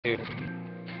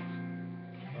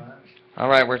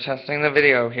Alright, we're testing the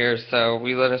video here, so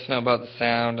we let us know about the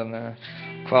sound and the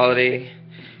quality.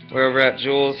 We're over at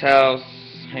Jules' house,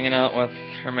 hanging out with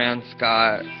her man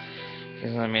Scott.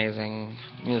 He's an amazing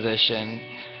musician.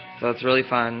 So it's really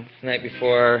fun. It's the night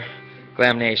before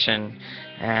Glam Nation,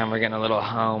 and we're getting a little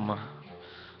home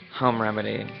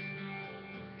remedy.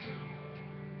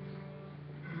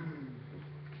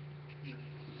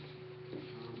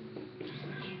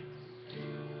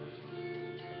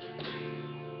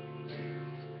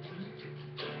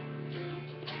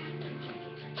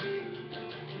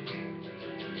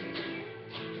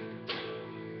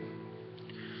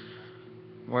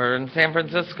 We're in San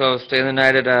Francisco, staying the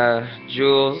night at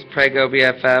Jules' Prego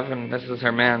BFF, and this is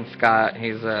her man Scott.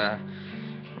 He's a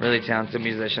really talented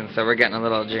musician, so we're getting a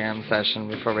little jam session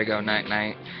before we go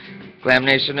night-night. Glam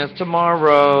Nation is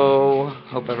tomorrow.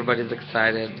 Hope everybody's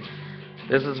excited.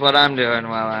 This is what I'm doing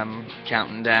while I'm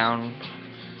counting down.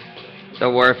 The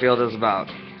Warfield is about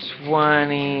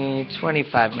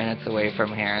 25 minutes away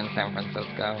from here in San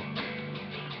Francisco.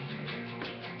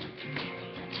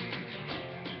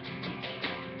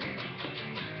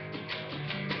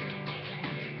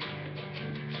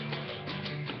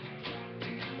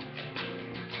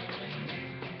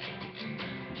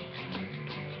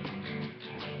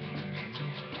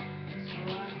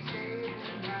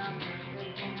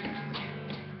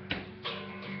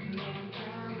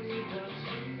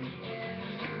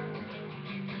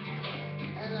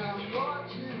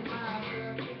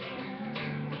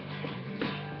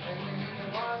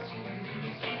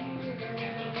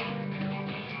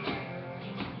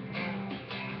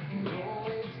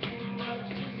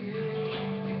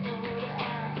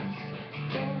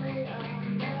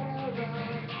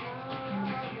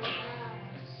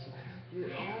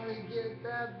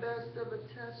 Best of a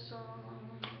test song.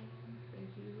 Thank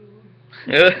you.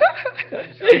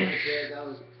 That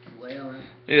was wailing.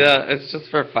 Yeah, it's just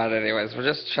for fun anyways. We're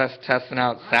just testing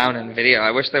out sound and video. I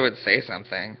wish they would say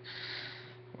something.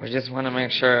 We just want to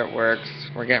make sure it works.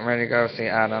 We're getting ready to go see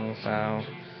Adam, so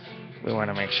we want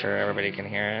to make sure everybody can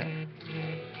hear it.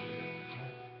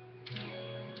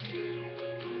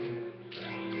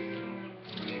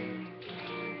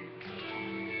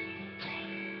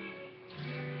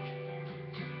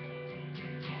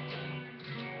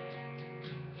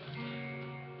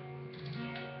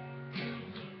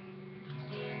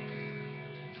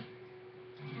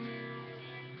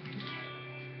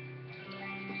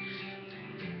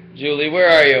 Julie, where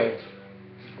are you?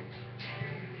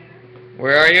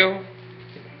 Where are you?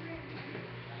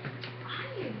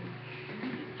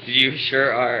 You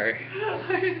sure are.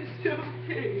 I'm so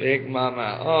big. Big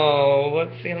Mama. Oh,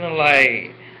 let's see in the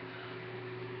light.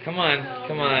 Come on,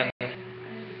 come on.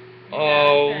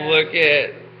 Oh, look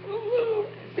at little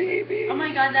baby. Oh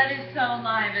my God, that is so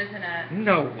live, isn't it?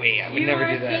 No way, I would never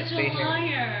do that. You are such a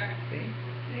liar. See?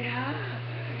 Yeah.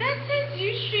 That says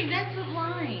Ustream. That's a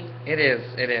line. It is.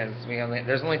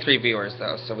 There's only 3 viewers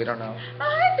though, so we don't know.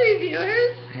 Hi, 3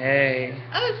 viewers. Hey.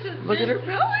 Oh, so Look at her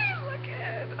belly. Look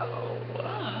at. Oh,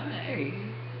 hi.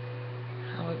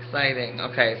 How exciting.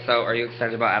 Okay, so are you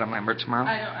excited about Adam Lambert tomorrow?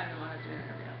 I don't want to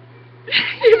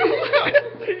do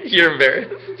it. You're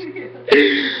embarrassed.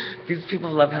 These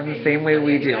people love him the same way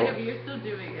we do. I know, you're still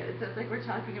doing it. So it's like we're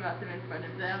talking about them in front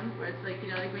of them, where it's like, you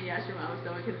know, like when you ask your mom if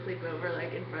someone can sleep over,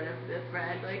 like in front of this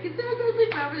friend, like, instead of going to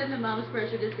sleep over, then the mom's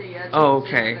pressure to say yes. Oh,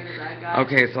 okay.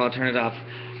 Okay, so I'll turn it off.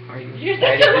 Are you You're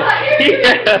such a liar!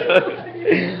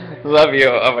 Yeah. Love you.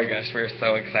 Oh my gosh, we're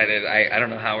so excited. I don't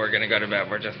know how we're going to go to bed.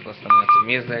 We're just listening to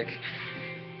music,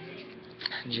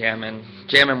 jamming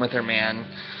with her man.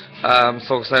 I'm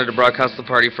so excited to broadcast the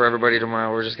party for everybody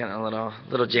tomorrow. We're just getting a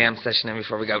little jam session in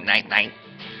before we go night-night.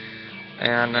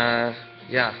 And,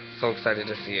 yeah, so excited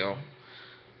to see you.